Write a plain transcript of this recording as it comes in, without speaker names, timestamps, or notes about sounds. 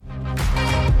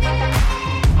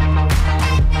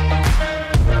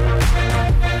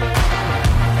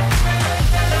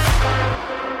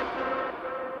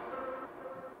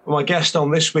My guest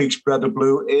on this week's Bred A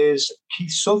Blue is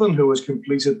Keith Southern, who has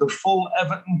completed the full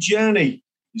Everton journey.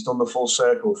 He's done the full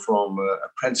circle from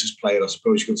apprentice player, I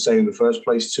suppose you could say, in the first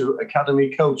place, to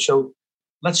academy coach. So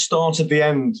let's start at the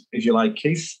end, if you like,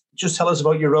 Keith. Just tell us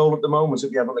about your role at the moment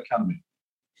at the Everton Academy.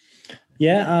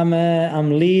 Yeah,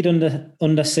 I'm lead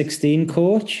under 16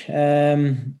 coach.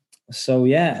 So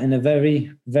yeah, in a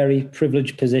very, very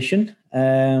privileged position.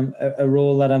 A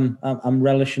role that I'm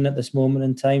relishing at this moment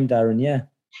in time, Darren. Yeah.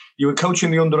 You were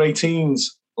coaching the under-18s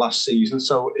last season,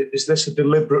 so is this a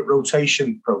deliberate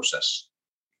rotation process?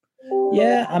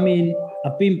 Yeah, I mean,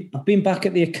 I've been back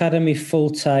at the academy full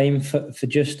time for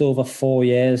just over 4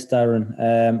 years, Darren,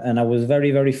 and I was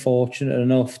very, very fortunate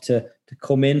enough to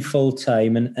come in full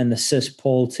time and assist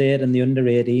Paul Tate in the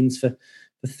under-18s for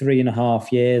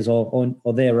 3.5 years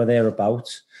or there or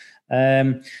thereabouts.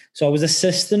 So I was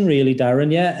assisting really,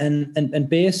 Darren, yeah, and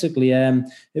basically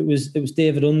it was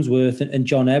David Unsworth and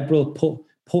John Ebrell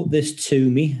put this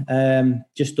to me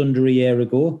just under a year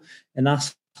ago and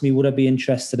asked me would I be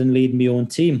interested in leading my own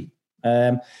team.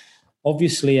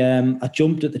 Obviously, I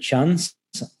jumped at the chance.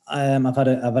 I've had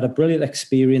a brilliant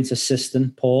experience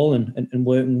assisting Paul and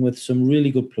working with some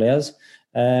really good players.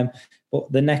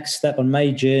 But the next step on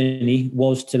my journey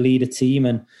was to lead a team,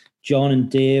 and John and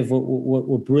Dave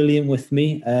were brilliant with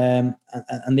me, and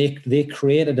they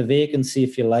created a vacancy,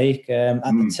 if you like. At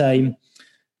the time,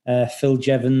 Phil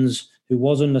Jevons, who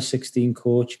was under 16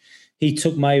 coach, he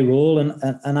took my role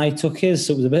and I took his.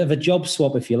 So it was a bit of a job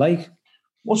swap, if you like.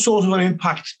 What sort of an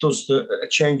impact does a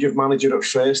change of manager at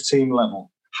first team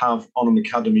level have on an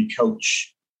academy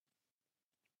coach?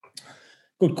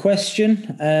 Good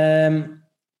question.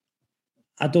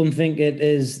 I don't think it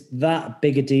is that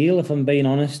big a deal, if I'm being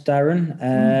honest,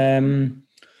 Darren.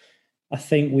 I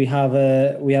think we have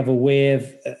a way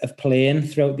of playing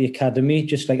throughout the academy,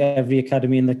 just like every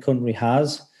academy in the country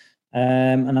has.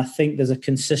 And I think there's a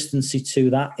consistency to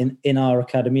that in our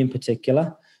academy in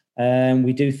particular.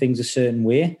 We do things a certain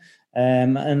way.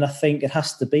 And I think it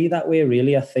has to be that way,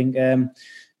 really. I think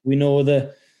we know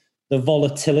the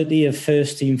volatility of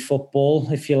first team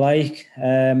football, if you like.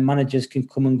 Managers can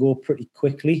come and go pretty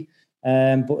quickly,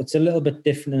 but it's a little bit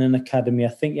different in an academy. I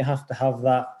think you have to have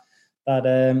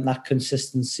that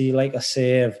consistency, like I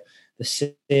say, of the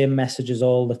same messages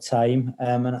all the time.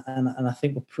 And I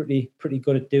think we're pretty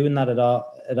good at doing that at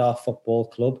our football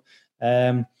club.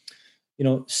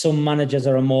 Some managers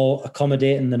are more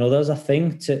accommodating than others, I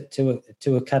think,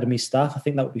 to academy staff. I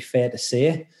think that would be fair to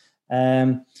say.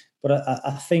 But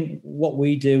I think what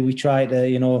we do, we try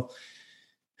to,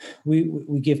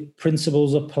 we give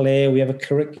principles of play. We have a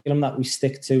curriculum that we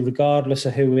stick to, regardless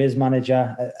of who is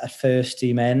manager at first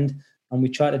team end. And we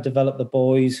try to develop the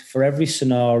boys for every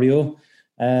scenario,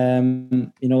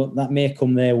 that may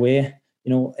come their way,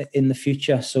 in the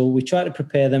future. So we try to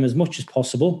prepare them as much as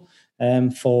possible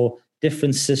for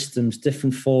different systems,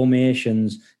 different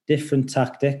formations, different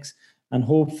tactics. And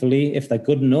hopefully, if they're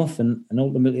good enough, and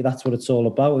ultimately that's what it's all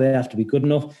about, they have to be good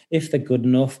enough. If they're good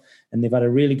enough and they've had a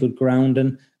really good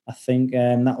grounding, I think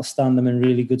that'll stand them in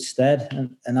really good stead.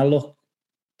 And I look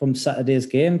from Saturday's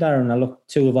game, Darren, I look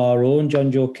two of our own,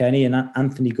 John Joe Kenny and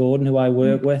Anthony Gordon, who I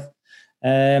work with.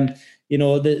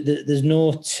 There's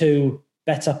no two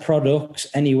better products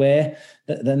anywhere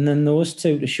than those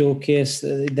two to showcase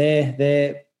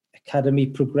their academy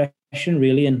progression,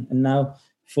 really, and now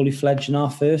fully fledged in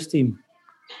our first team.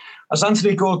 Has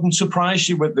Anthony Gordon surprised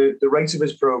you with the rate of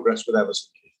his progress with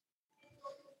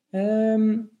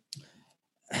Everton?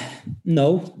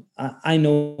 No, I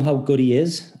know how good he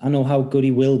is. I know how good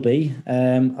he will be.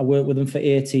 I worked with him for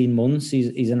 18 months.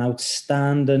 He's an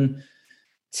outstanding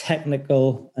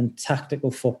technical and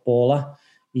tactical footballer.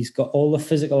 He's got all the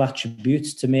physical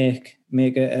attributes to make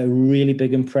a really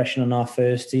big impression on our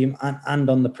first team and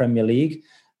on the Premier League.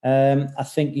 I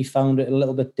think he found it a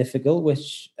little bit difficult,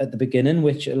 which at the beginning,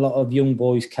 which a lot of young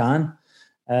boys can.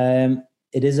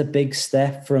 It is a big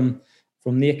step from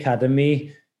the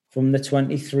academy, from the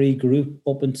 23 group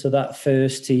up into that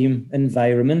first team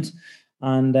environment.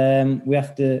 And we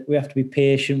have to be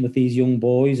patient with these young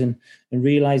boys and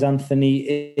realise Anthony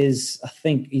is, I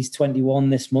think he's 21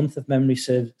 this month, if memory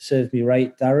serves me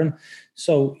right, Darren.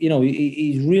 So,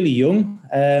 he's really young.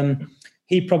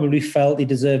 He probably felt he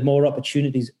deserved more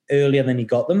opportunities earlier than he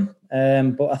got them.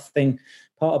 But I think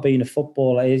part of being a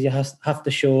footballer is you have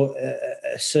to show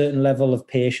a certain level of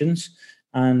patience.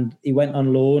 And he went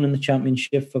on loan in the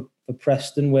Championship for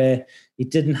Preston, where he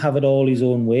didn't have it all his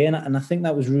own way. And I think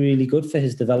that was really good for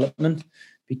his development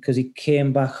because he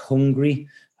came back hungry.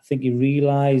 I think he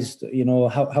realised,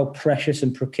 how precious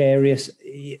and precarious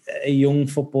a young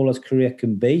footballer's career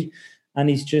can be. And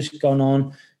he's just gone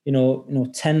on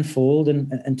tenfold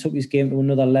and took his game to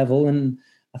another level. And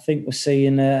I think we're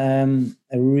seeing a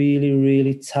really,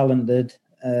 really talented,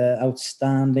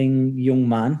 outstanding young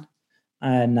man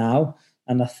now.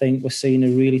 And I think we're seeing a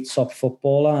really top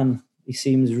footballer, and he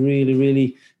seems really,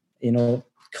 really,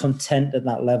 content at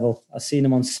that level. I seen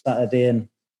him on Saturday, and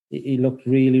he looked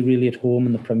really, really at home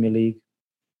in the Premier League.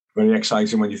 Very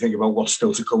exciting when you think about what's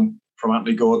still to come from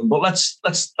Anthony Gordon. But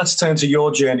let's turn to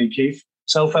your journey, Keith.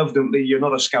 Self-evidently, you're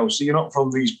not a Scouser. You're not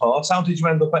from these parts. How did you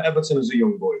end up at Everton as a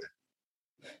young boy then?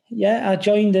 Yeah, I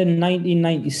joined in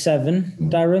 1997,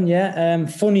 Darren, yeah.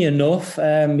 Funny enough,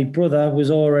 my brother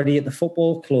was already at the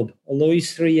football club. Although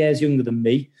he's 3 years younger than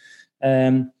me,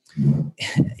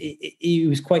 he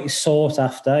was quite sought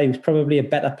after. He was probably a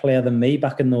better player than me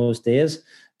back in those days.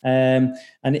 And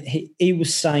he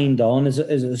was signed on as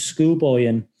a schoolboy.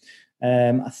 And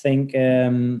I think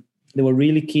they were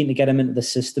really keen to get him into the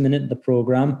system and into the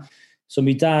programme. So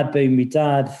my dad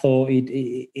thought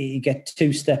he'd get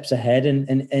 2 steps ahead,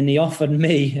 and he offered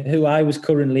me, who I was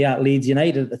currently at Leeds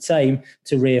United at the time,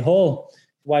 to Ray Hall.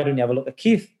 Why don't you have a look at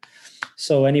Keith?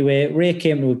 So anyway, Ray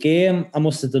came to a game. I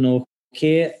must have done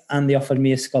okay, and they offered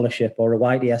me a scholarship, or a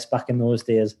YTS back in those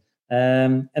days.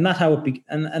 And that's how it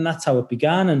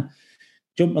began. And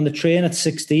jumped on the train at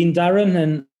 16,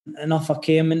 Darren, and off I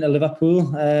came into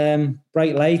Liverpool.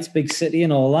 Bright lights, big city,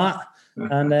 and all that.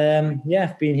 And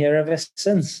been here ever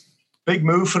since. Big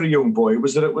move for a young boy.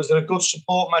 Was there a good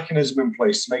support mechanism in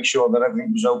place to make sure that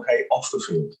everything was okay off the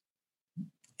field?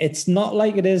 It's not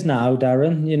like it is now,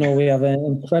 Darren. We have an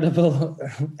incredible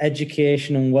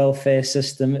education and welfare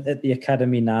system at the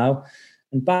academy now.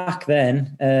 And back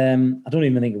then, I don't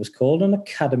even think it was called an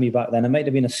academy back then. It might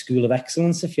have been a school of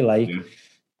excellence, if you like. Yeah.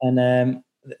 And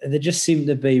there just seemed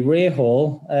to be Ray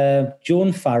Hall,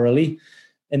 Joan Farrelly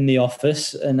in the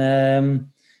office, and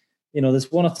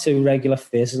there's 1 or 2 regular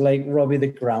faces like Robbie the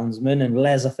groundsman, and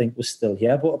Les I think was still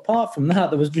here. But apart from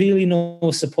that, there was really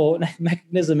no support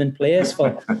mechanism in place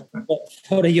for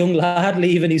a young lad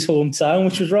leaving his hometown,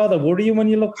 which was rather worrying when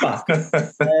you look back.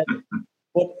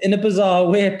 But in a bizarre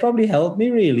way, it probably helped me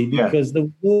really, because there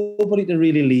was nobody to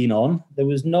really lean on. There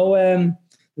was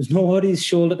nobody's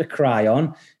shoulder to cry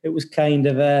on. It was kind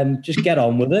of just get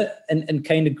on with it and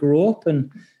kind of grow up.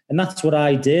 And that's what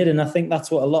I did. And I think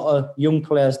that's what a lot of young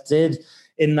players did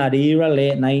in that era,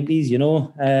 late 90s,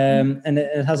 and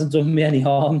it hasn't done me any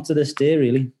harm to this day,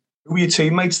 really. Who were your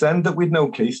teammates then that we'd know,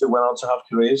 Keith, that went on to have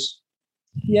careers?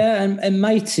 Yeah, and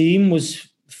my team was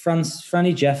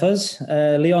Franny Jeffers,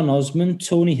 Leon Osmond,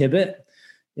 Tony Hibbert.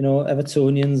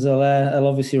 Evertonians will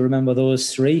obviously remember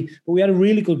those 3. But we had a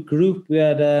really good group. We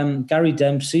had Gary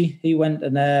Dempsey. He went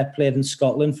and played in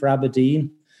Scotland for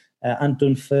Aberdeen. And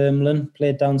Dunfermline,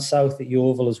 played down south at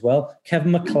Yeovil as well.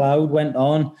 Kevin McLeod went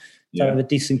on to have a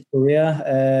decent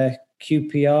career.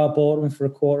 QPR bought him for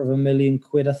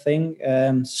 £250,000, I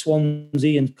think.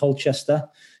 Swansea and Colchester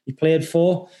he played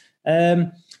for.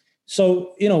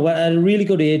 So, a really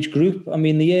good age group. I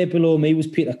mean, the year below me was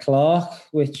Peter Clark,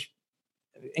 which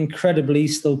incredibly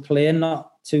still playing,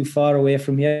 not too far away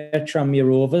from here, Tranmere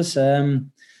Rovers,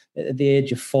 at the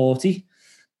age of 40.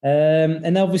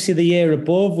 And obviously the year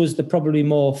above was the probably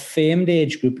more famed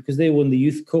age group because they won the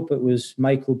Youth Cup. It was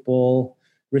Michael Ball,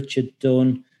 Richard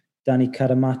Dunn, Danny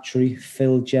Cadamatri,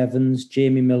 Phil Jevons,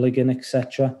 Jamie Milligan,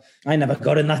 etc. I never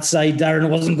got in that side, Darren.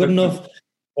 It wasn't good enough.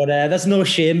 But that's no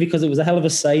shame because it was a hell of a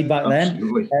side back then.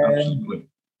 Absolutely.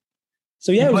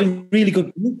 So, yeah, it was a really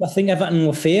good group. I think Everton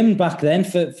were famed back then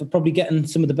for probably getting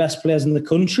some of the best players in the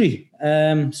country.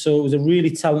 So it was a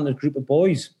really talented group of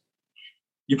boys.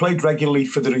 You played regularly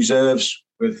for the reserves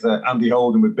with Andy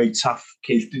Holden, with Big Taff,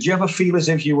 Keith. Did you ever feel as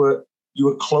if you were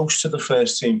close to the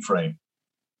first team frame?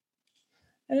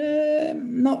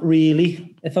 Not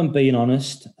really, if I'm being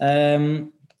honest. I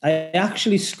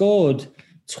actually scored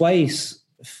twice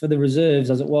for the reserves,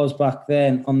 as it was back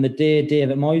then, on the day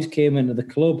David Moyes came into the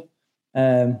club.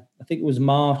 I think it was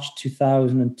March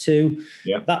 2002.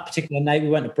 Yeah. That particular night, we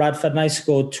went to Bradford and I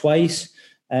scored twice.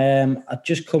 I'd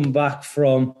just come back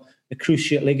from a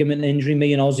cruciate ligament injury.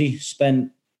 Me and Ozzy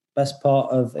spent best part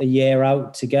of a year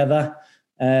out together,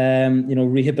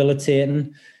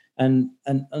 rehabilitating. And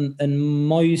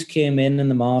Moyes came in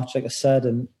the March, like I said,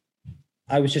 and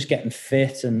I was just getting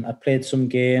fit and I played some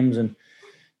games. And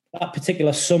that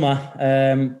particular summer,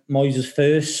 Moyes'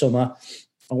 first summer,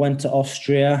 I went to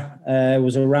Austria,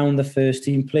 was around the first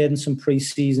team, played in some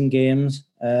pre-season games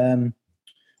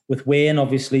with Wayne,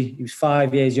 obviously. He was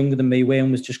 5 years younger than me.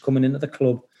 Wayne was just coming into the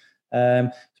club.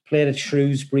 Played at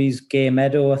Shrewsbury's Gay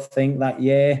Meadow, I think, that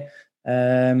year.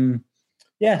 So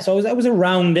I was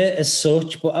around it as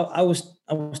such, but I was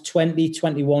 20,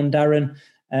 21, Darren.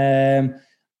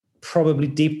 Probably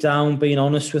deep down, being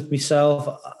honest with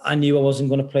myself, I knew I wasn't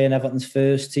going to play in Everton's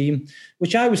first team,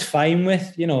 which I was fine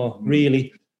with,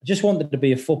 really. I just wanted to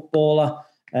be a footballer,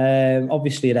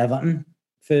 obviously at Everton,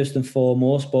 first and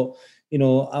foremost. But,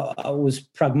 I was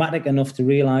pragmatic enough to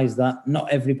realise that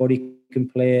not everybody can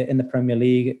play in the Premier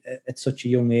League at such a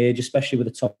young age, especially with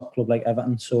a top club like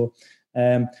Everton. So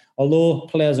although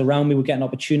players around me were getting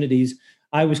opportunities,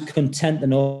 I was content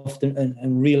enough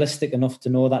and realistic enough to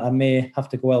know that I may have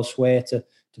to go elsewhere to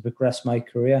progress my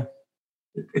career.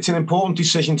 It's an important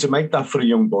decision to make that for a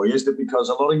young boy, isn't it? Because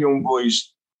a lot of young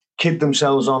boys kid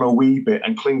themselves on a wee bit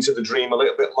and cling to the dream a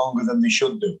little bit longer than they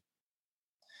should do.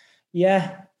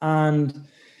 Yeah, and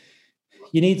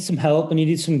you need some help and you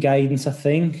need some guidance, I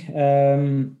think.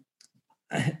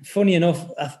 Funny enough,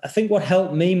 I think what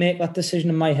helped me make that decision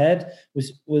in my head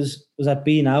was I'd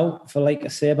been out for, like I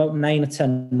say, about 9 or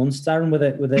 10 months, Darren, with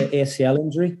an ACL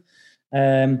injury.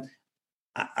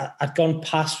 I'd gone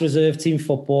past reserve team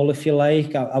football, if you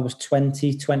like. I was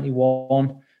 20,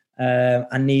 21.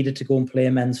 I needed to go and play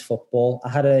men's football. I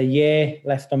had a year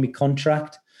left on my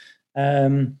contract.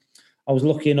 I was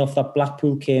lucky enough that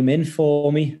Blackpool came in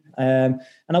for me. And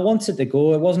I wanted to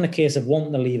go. It wasn't a case of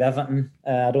wanting to leave Everton.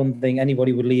 I don't think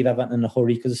anybody would leave Everton in a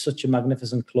hurry because it's such a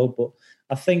magnificent club. But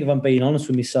I think if I'm being honest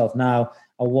with myself now,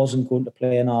 I wasn't going to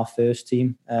play in our first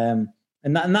team. And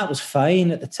that was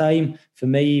fine at the time for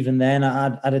me. Even then,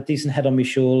 I had a decent head on my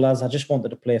shoulders. I just wanted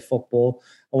to play football.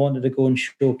 I wanted to go and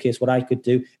showcase what I could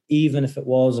do, even if it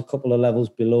was a couple of levels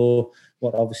below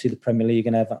what obviously the Premier League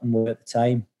and Everton were at the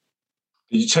time.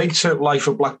 Did you take to life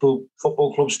at Blackpool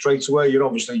Football Club straight away? You've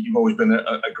always been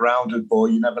a grounded boy.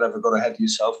 You never ever got ahead of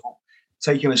yourself. But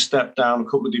taking a step down a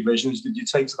couple of divisions, did you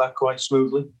take to that quite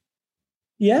smoothly?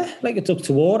 Yeah, like a duck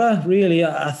to water, really.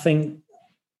 I think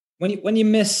when you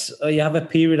miss or you have a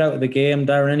period out of the game,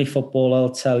 Darren, any football, I'll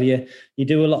tell you, you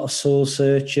do a lot of soul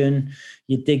searching.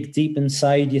 You dig deep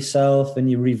inside yourself and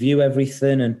you review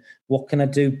everything and what can I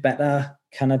do better?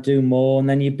 Can I do more? And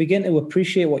then you begin to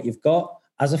appreciate what you've got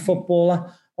as a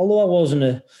footballer. Although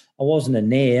I wasn't a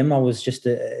name, I was just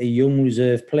a young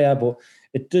reserve player, but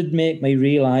it did make me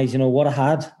realise, what I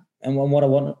had and what I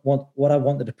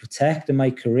wanted to protect in my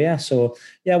career. So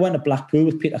yeah, I went to Blackpool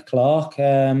with Peter Clark,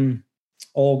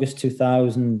 August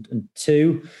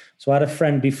 2002. So I had a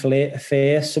friendly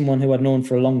affair, someone who I'd known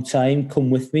for a long time, come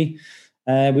with me.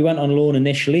 We went on loan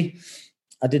initially.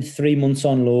 I did 3 months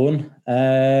on loan.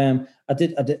 I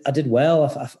did well.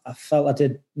 I felt I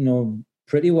did,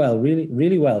 pretty well, really,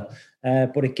 really well.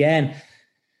 But again,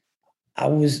 I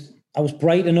was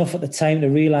bright enough at the time to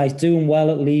realise doing well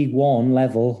at League One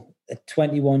level at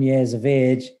 21 years of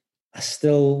age, I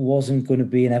still wasn't going to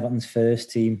be in Everton's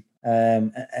first team.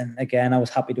 And again, I was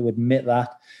happy to admit that.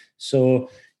 So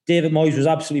David Moyes was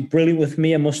absolutely brilliant with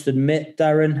me, I must admit,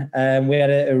 Darren. We had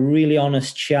a really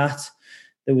honest chat.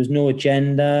 There was no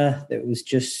agenda. It was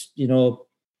just,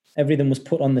 everything was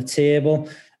put on the table.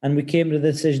 And we came to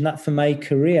the decision that for my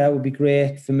career, it would be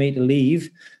great for me to leave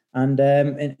and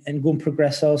go and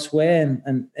progress elsewhere.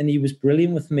 And he was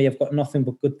brilliant with me. I've got nothing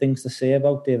but good things to say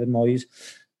about David Moyes.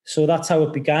 So that's how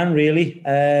it began, really.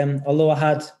 Although I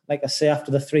had, like I say,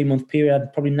 after the 3-month period, I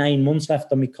had probably 9 months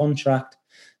left on my contract.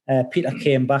 Peter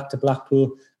came back to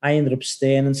Blackpool. I ended up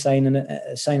staying and signing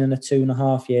a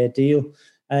 2.5-year deal.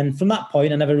 And from that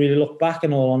point, I never really looked back,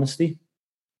 in all honesty.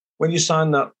 When you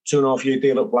signed that 2.5-year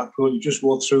deal at Blackpool, you just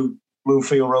walked through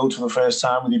Bluefield Road for the first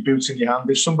time with your boots in your hand.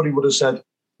 If somebody would have said,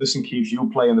 listen, Keith,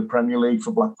 you'll play in the Premier League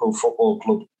for Blackpool Football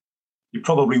Club, you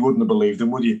probably wouldn't have believed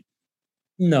them, would you?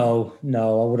 No,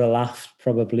 I would have laughed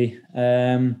probably.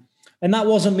 And that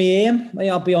wasn't my aim.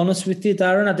 I'll be honest with you,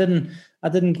 Darren. I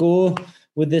didn't go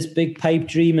with this big pipe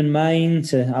dream in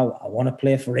mind. I want to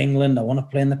play for England. I want to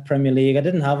play in the Premier League. I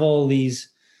didn't have all these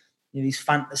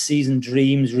fantasies and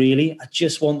dreams, really. I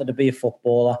just wanted to be a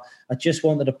footballer. I just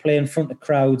wanted to play in front of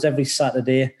crowds every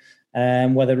Saturday,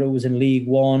 whether it was in League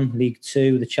One, League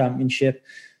Two, the Championship,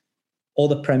 or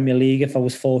the Premier League, if I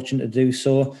was fortunate to do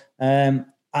so.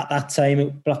 At that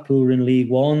time, Blackpool were in League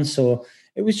One, so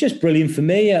it was just brilliant for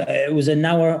me. It was an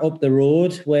hour up the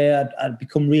road where I'd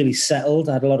become really settled.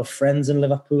 I had a lot of friends in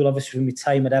Liverpool, obviously from my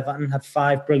time at Everton. Had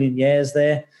 5 brilliant years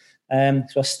there.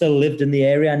 So I still lived in the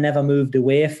area. I never moved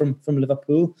away from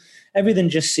Liverpool. Everything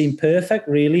just seemed perfect,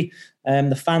 really.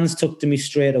 The fans took to me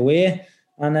straight away.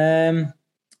 And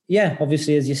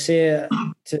obviously, as you say,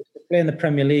 to play in the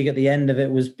Premier League at the end of it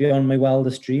was beyond my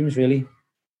wildest dreams, really.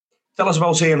 Tell us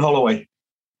about Ian Holloway.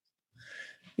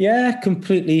 Yeah,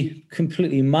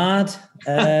 completely mad.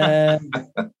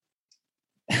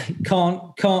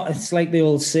 it's like the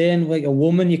old saying, like a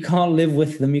woman, you can't live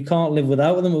with them, you can't live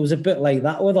without them. It was a bit like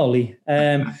that with Ollie.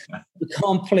 You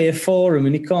can't play for him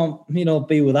and you can't,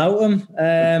 be without him.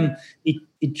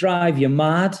 He'd drive you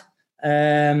mad.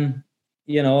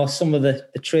 Some of the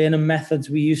training methods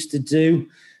we used to do.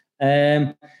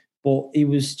 But he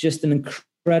was just an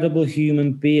incredible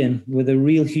human being with a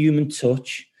real human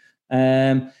touch.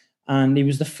 And he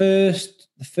was the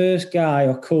first guy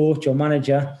or coach or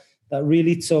manager that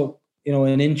really took,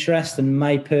 an interest in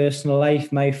my personal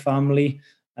life, my family,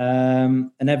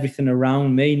 and everything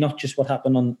around me, not just what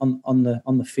happened on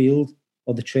the field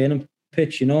or the training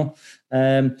pitch,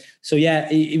 Mm-hmm. So yeah,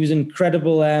 he was an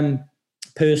incredible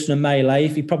person in my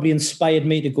life. He probably inspired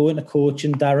me to go into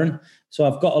coaching, Darren. So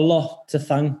I've got a lot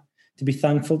to be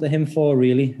thankful to him for,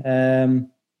 really. But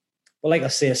like I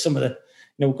say, some of the,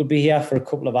 we could be here for a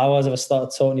couple of hours if I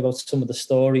started talking about some of the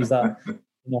stories that,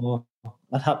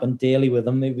 that happened daily with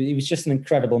him. He was just an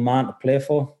incredible man to play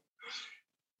for.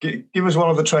 Give us one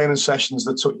of the training sessions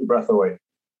that took your breath away.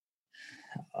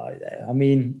 I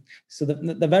mean, so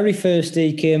the very first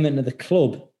day he came into the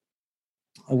club,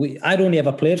 I'd only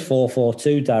ever played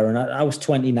 4-4-2, Darren. I was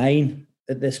 29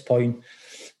 at this point.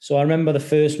 So I remember the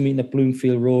first meeting at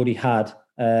Bloomfield Road he had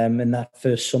in that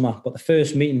first summer. But the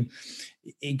first meeting,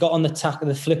 he got on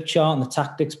the flip chart and the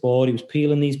tactics board. He was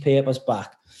peeling these papers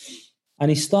back. And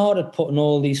he started putting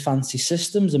all these fancy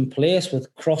systems in place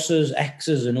with crosses,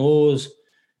 X's and O's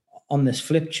on this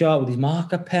flip chart with his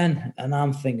marker pen. And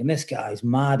I'm thinking, this guy's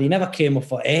mad. He never came up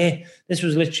for A. This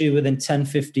was literally within 10,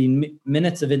 15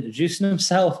 minutes of introducing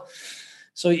himself.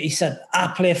 So he said, I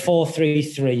play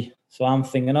 4-3-3. So I'm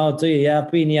thinking, oh, do you? Yeah,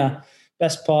 I've been here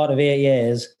best part of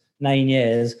 9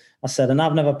 years. I said, and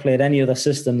I've never played any other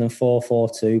system than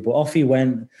 4-4-2. But off he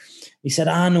went. He said,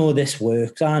 I know this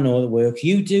works. I know it works.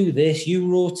 You do this.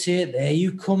 You rotate there.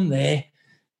 You come there.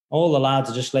 All the lads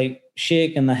are just like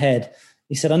shaking their head.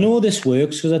 He said, I know this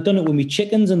works because I've done it with my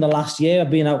chickens in the last year. I've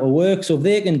been out of work. So if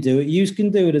they can do it, you can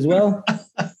do it as well.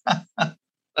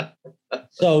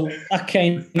 So that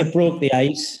kind of broke the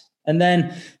ice. And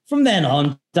then from then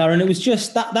on, Darren, it was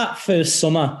just that first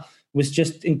summer was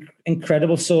just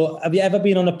incredible. So have you ever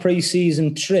been on a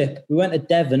pre-season trip? We went to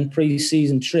Devon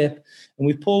pre-season trip and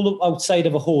we pulled up outside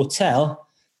of a hotel.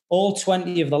 All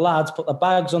 20 of the lads put their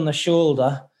bags on their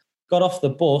shoulder, got off the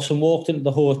bus and walked into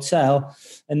the hotel.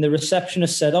 And the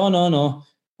receptionist said, oh, no,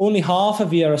 only half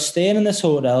of you are staying in this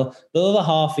hotel. The other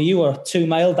half of you are 2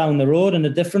 miles down the road in a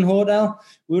different hotel.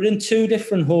 We were in 2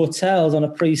 different hotels on a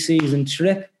pre-season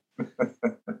trip.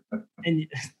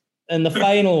 And the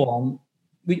final one,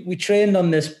 we trained on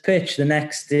this pitch the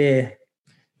next day.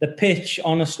 The pitch,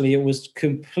 honestly, it was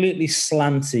completely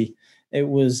slanty. It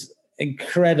was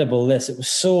incredible, it was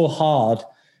so hard.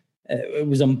 It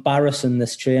was embarrassing,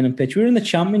 this training pitch. We were in the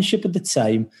championship at the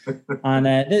time.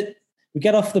 And we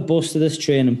get off the bus to this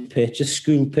training pitch, a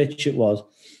school pitch it was.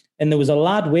 And there was a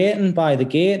lad waiting by the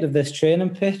gate of this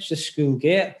training pitch, the school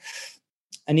gate.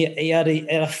 And he had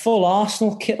a full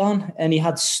Arsenal kit on and he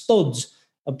had studs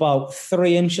about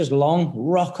 3 inches long,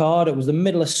 rock hard. It was the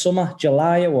middle of summer,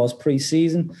 July it was,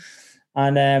 pre-season.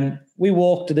 And we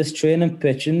walked to this training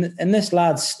pitch and this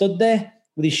lad stood there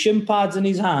with his shin pads in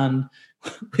his hand,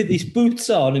 with his boots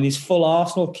on and his full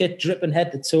Arsenal kit dripping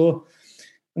head to toe.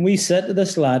 And we said to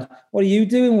this lad, what are you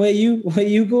doing? Where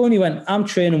you going? He went, I'm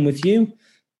training with you.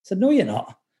 I said, no, you're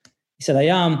not. He said, I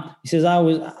am. He says,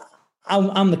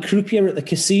 I'm the croupier at the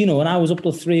casino and I was up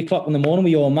till 3 o'clock in the morning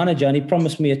with your manager and he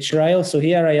promised me a trial. So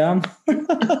here I am.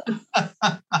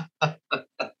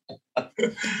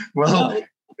 Well,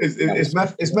 his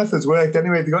methods worked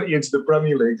anyway. They got you into the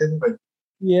Premier League, didn't they?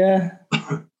 Yeah.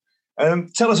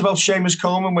 Tell us about Seamus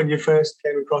Coleman when you first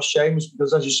came across Seamus,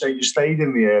 because as you say, you stayed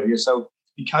in the area. So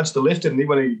he catched the lift, didn't he,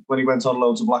 when he went on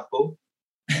loan to Blackpool?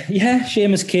 Yeah,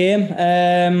 Seamus came.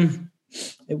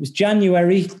 It was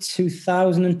January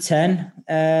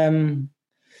 2010.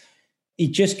 He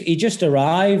just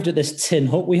arrived at this tin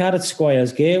hut we had at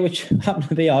Squires Gate, which happened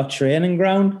to be our training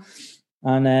ground.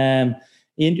 And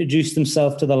he introduced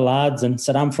himself to the lads and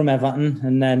said, I'm from Everton.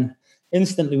 And then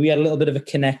instantly we had a little bit of a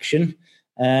connection.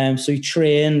 So he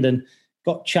trained and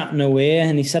got chatting away.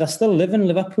 And he said, I still live in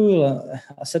Liverpool.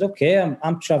 I said, okay,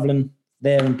 I'm travelling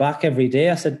there and back every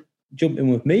day. I said, jump in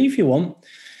with me if you want.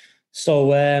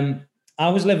 So I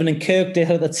was living in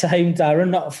Kirkdale at the time, Darren,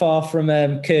 not far from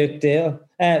Kirkdale,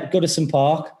 Goodison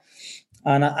Park.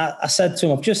 And I said to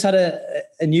him, I've just had a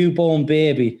newborn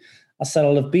baby. I said,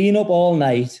 I'll have been up all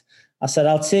night. I said,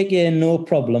 I'll take you in, no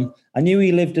problem. I knew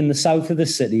he lived in the south of the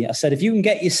city. I said, if you can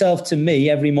get yourself to me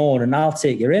every morning, I'll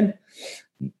take you in.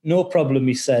 No problem,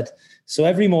 he said. So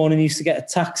every morning he used to get a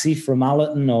taxi from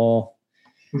Allerton or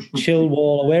Chilwell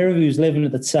or wherever he was living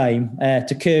at the time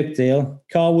to Kirkdale.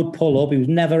 Car would pull up. He was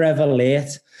never, ever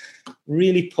late.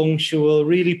 Really punctual,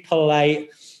 really polite.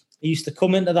 He used to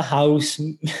come into the house.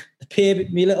 My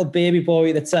little baby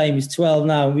boy at the time, he's 12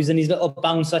 now, he was in his little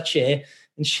bouncer chair,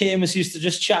 and Seamus used to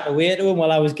just chat away to him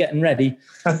while I was getting ready.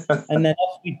 And then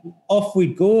off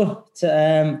we'd go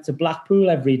to Blackpool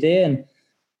every day. And,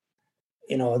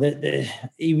 you know,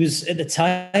 he was, at the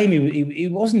time, he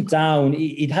wasn't down.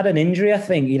 He'd had an injury, I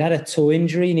think. He'd had a toe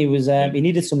injury, and he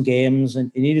needed some games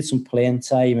and he needed some playing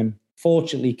time. And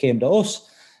fortunately, he came to us.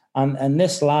 And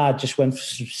this lad just went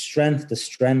from strength to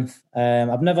strength.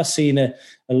 I've never seen a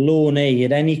loanee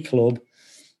at any club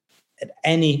at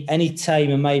any time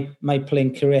in my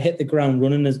playing career hit the ground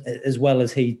running as well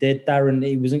as he did. Darren,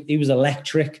 he was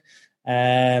electric.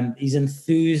 His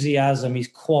enthusiasm, his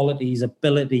quality, his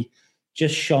ability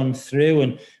just shone through,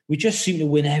 and we just seemed to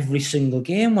win every single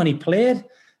game when he played.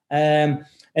 And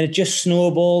it just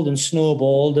snowballed,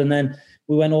 and then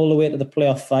we went all the way to the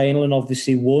playoff final and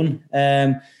obviously won.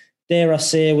 Dare I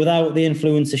say, without the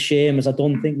influence of Seamus, I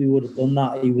don't think we would have done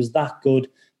that. He was that good.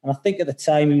 And I think at the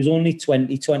time he was only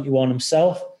 20, 21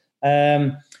 himself.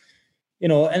 And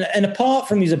apart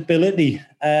from his ability,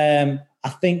 I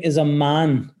think as a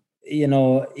man, he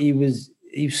was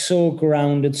so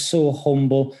grounded, so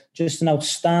humble, just an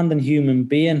outstanding human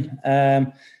being.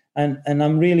 And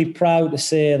I'm really proud to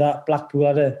say that Blackpool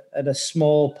had a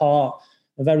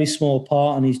very small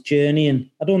part on his journey, and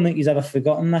I don't think he's ever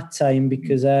forgotten that time,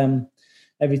 because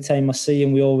every time I see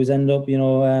him, we always end up,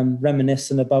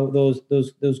 reminiscing about those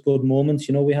good moments,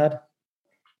 we had.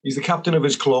 He's the captain of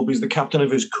his club. He's the captain of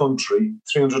his country.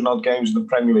 300 odd games in the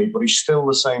Premier League, but he's still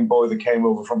the same boy that came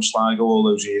over from Sligo all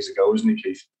those years ago, isn't he,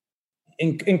 Keith?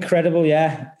 Incredible,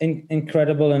 yeah,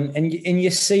 incredible, and you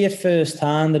see it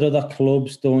firsthand at other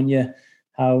clubs, don't you?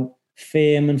 How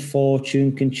fame and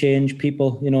fortune can change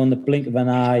people, in the blink of an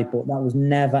eye. But that was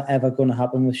never, ever going to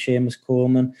happen with Seamus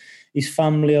Coleman. His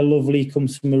family are lovely. He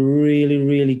comes from a really,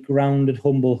 really grounded,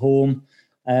 humble home.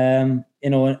 And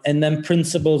then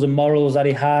principles and morals that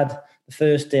he had the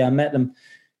first day I met him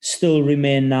still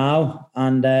remain now.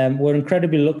 And we're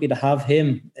incredibly lucky to have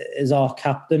him as our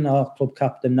captain, our club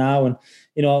captain now. And,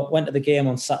 I went to the game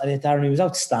on Saturday, Darren. He was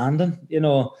outstanding,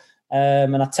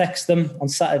 and I texted him on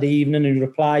Saturday evening, and he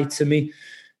replied to me,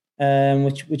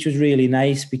 which was really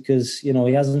nice, because, he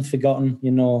hasn't forgotten,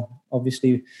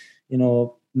 obviously,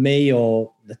 me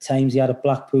or the times he had at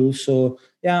Blackpool. So,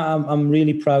 yeah, I'm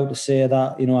really proud to say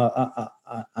that,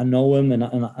 I know him and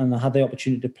I had the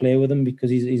opportunity to play with him,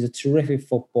 because he's a terrific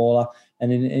footballer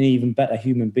and an even better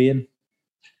human being.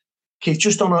 Keith,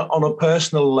 just on a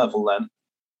personal level then,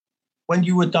 when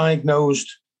you were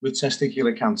diagnosed with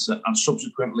testicular cancer and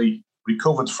subsequently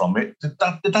recovered from it,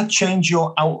 did that change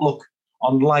your outlook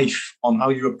on life, on how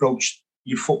you approached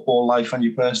your football life and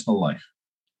your personal life?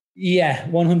 Yeah,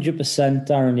 100%,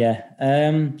 Darren, yeah.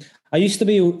 I used to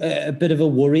be a bit of a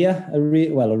worrier, a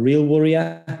real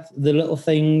worrier. The little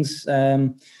things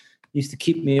used to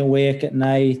keep me awake at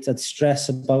night. I'd stress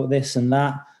about this and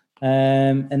that.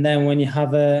 And then when you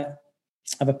have a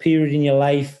period in your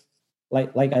life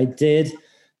like I did,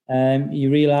 you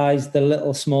realise the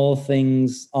little small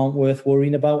things aren't worth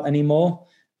worrying about anymore.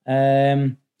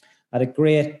 I had a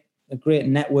great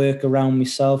network around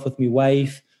myself with my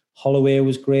wife. Holloway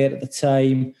was great at the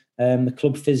time. The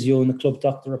club physio and the club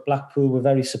doctor at Blackpool were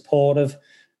very supportive.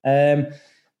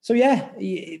 So yeah,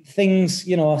 things,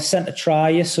 are sent to try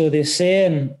you, so they say,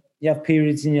 and you have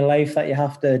periods in your life that you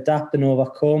have to adapt and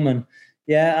overcome. And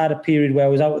yeah, I had a period where I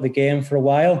was out of the game for a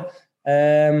while.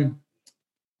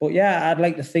 But yeah, I'd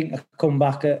like to think I come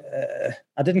back.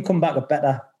 I didn't come back a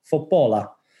better footballer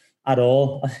at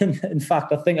all. In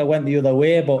fact, I think I went the other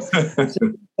way. But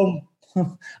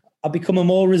I've become a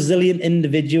more resilient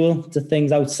individual to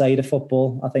things outside of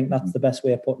football. I think that's the best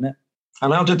way of putting it.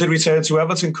 And how did the return to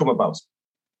Everton come about?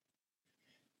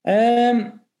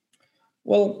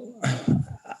 Well,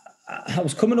 I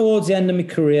was coming towards the end of my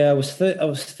career. I was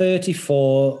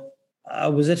 34. I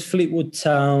was at Fleetwood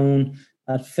Town.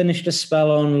 I'd finished a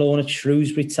spell on loan at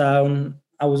Shrewsbury Town.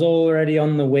 I was already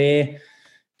on the way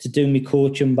to do my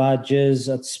coaching badges.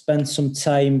 I'd spent some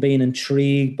time being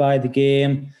intrigued by the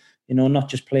game, not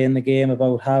just playing the game,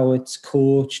 about how it's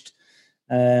coached.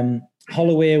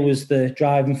 Holloway was the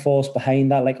driving force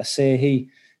behind that. Like I say,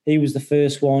 he was the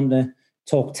first one to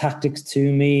talk tactics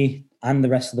to me and the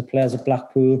rest of the players at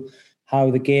Blackpool,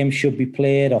 how the game should be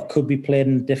played or could be played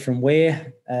in a different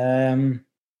way.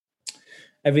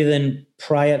 Everything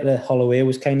prior to Holloway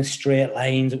was kind of straight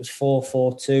lines. It was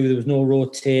 4-4-2. There was no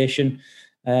rotation.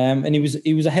 And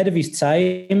he was ahead of his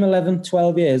time 11,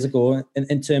 12 years ago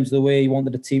in terms of the way he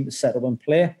wanted the team to set up and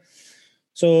play.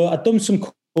 So I'd done some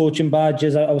coaching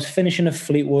badges. I was finishing at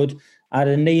Fleetwood. I had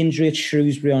a knee injury at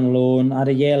Shrewsbury on loan. I had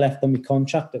a year left on my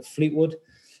contract at Fleetwood.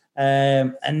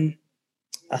 And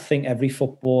I think every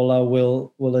footballer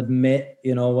will admit,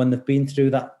 when they've been through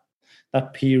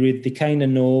that period, they kind of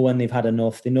know when they've had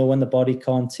enough. They know when the body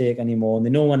can't take anymore, and they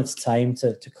know when it's time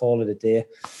to call it a day.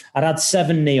 I'd had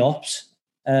 7 knee ops.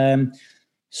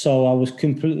 So I was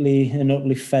completely and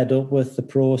utterly fed up with the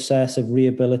process of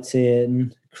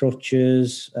rehabilitating,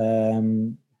 crutches,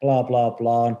 blah, blah,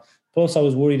 blah. And plus, I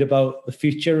was worried about the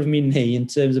future of my knee in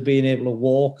terms of being able to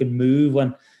walk and move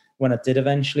when I did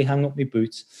eventually hang up my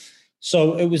boots.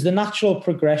 So it was the natural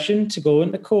progression to go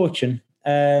into coaching.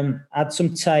 I had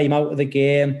some time out of the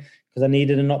game because I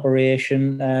needed an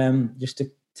operation just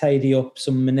to tidy up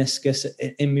some meniscus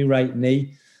in my right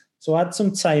knee. So I had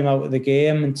some time out of the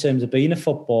game in terms of being a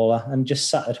footballer and just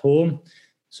sat at home.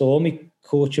 So all my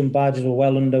coaching badges were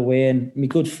well underway, and my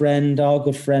good friend, our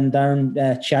good friend Darren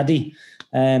Chaddy,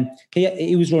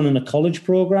 he was running a college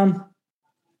program.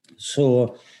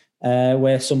 So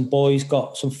where some boys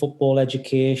got some football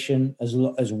education as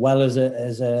well as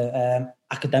a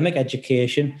academic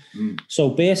education. So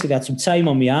basically I had some time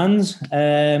on my hands,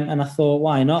 and I thought,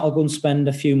 why not? I'll go and spend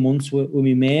a few months with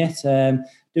my mate,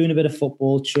 doing a bit of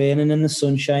football training in the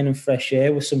sunshine and fresh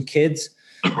air with some kids.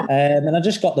 And I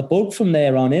just got the bug from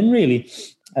there on in, really.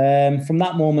 From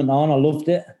that moment on, I loved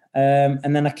it.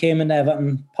 And then I came into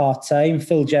Everton part-time.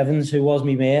 Phil Jevons, who was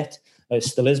my mate,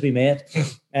 still is my mate,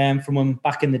 from when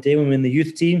back in the day when we were in the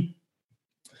youth team,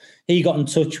 he got in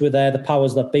touch with the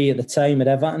powers that be at the time at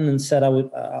Everton and said I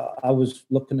was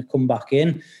looking to come back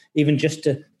in, even just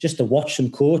to watch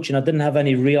some coaching. I didn't have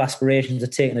any real aspirations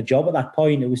of taking a job at that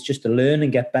point. It was just to learn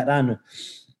and get better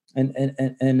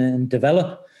and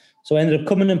develop. So I ended up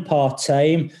coming in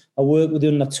part-time. I worked with the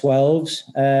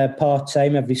under-12s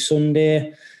part-time every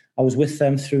Sunday. I was with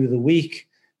them through the week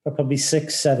for probably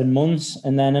 6-7 months.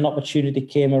 And then an opportunity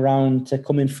came around to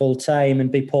come in full-time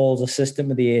and be Paul's assistant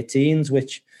with the 18s,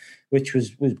 which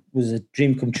was a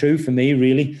dream come true for me,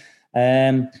 really.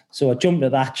 So I jumped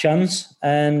at that chance,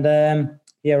 and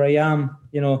here I am,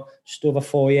 just over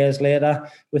 4 years later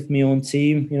with my own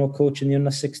team, coaching the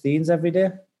under-16s every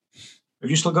day. Have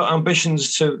you still got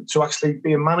ambitions to actually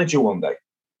be a manager one day?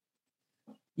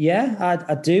 Yeah,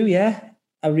 I do, yeah.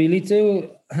 I really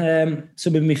do.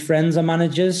 Some of my friends are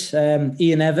managers.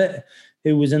 Ian Everett,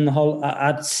 who was in the whole... I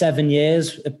had 7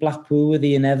 years at Blackpool with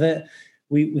Ian Everett.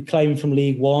 We climbed from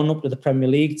League One up to the Premier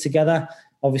League together.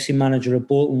 Obviously manager of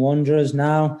Bolton Wanderers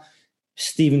now.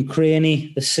 Stephen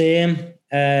Craney, the same.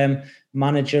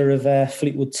 Manager of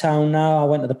Fleetwood Town now. I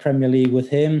went to the Premier League with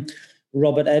him.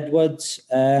 Robert Edwards,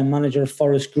 manager of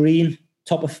Forest Green,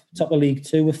 top of League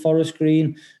Two with Forest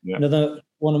Green. Yeah. Another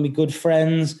one of my good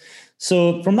friends.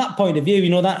 So from that point of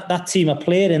view, that team I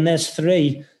played in, there's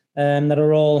 3 that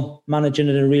are all managing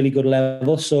at a really good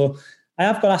level. So I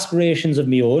have got aspirations of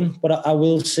my own, but I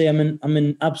will say I'm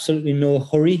in absolutely no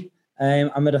hurry.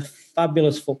 I'm at a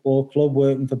fabulous football club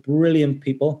working for brilliant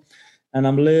people, and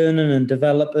I'm learning and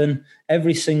developing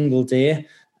every single day.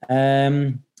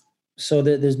 So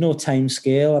that there's no time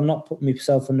scale. I'm not putting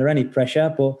myself under any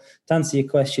pressure. But to answer your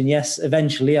question, yes,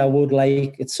 eventually I would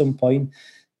like at some point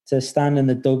to stand in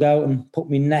the dugout and put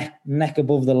my neck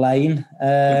above the line.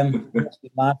 Must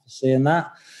be mad for saying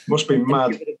that. Must be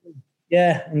mad.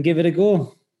 And give it a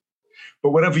go. But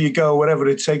wherever you go, wherever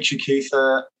it takes you, Keith,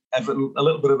 Everton, a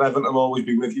little bit of Everton will always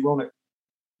be with you, won't it?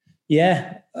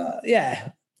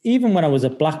 Yeah. Even when I was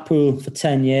at Blackpool for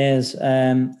 10 years,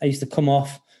 I used to come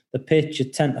off the pitch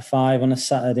at 10-5 on a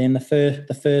Saturday, and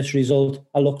the first result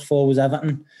I looked for was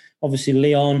Everton. Obviously,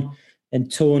 Leon and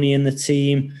Tony and the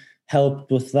team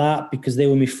helped with that because they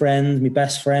were my friends, my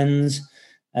best friends.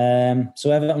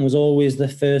 So Everton was always the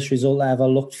first result I ever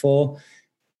looked for.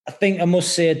 I think I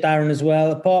must say, Darren, as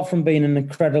well, apart from being an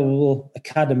incredible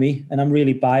academy, and I'm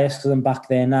really biased because I'm back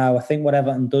there now, I think what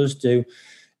Everton does do,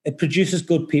 it produces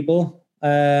good people,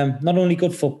 not only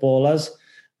good footballers,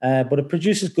 but it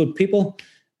produces good people.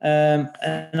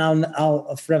 And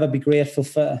I'll forever be grateful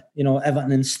for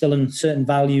Everton instilling certain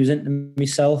values into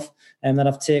myself that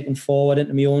I've taken forward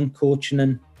into my own coaching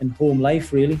and home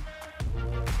life, really.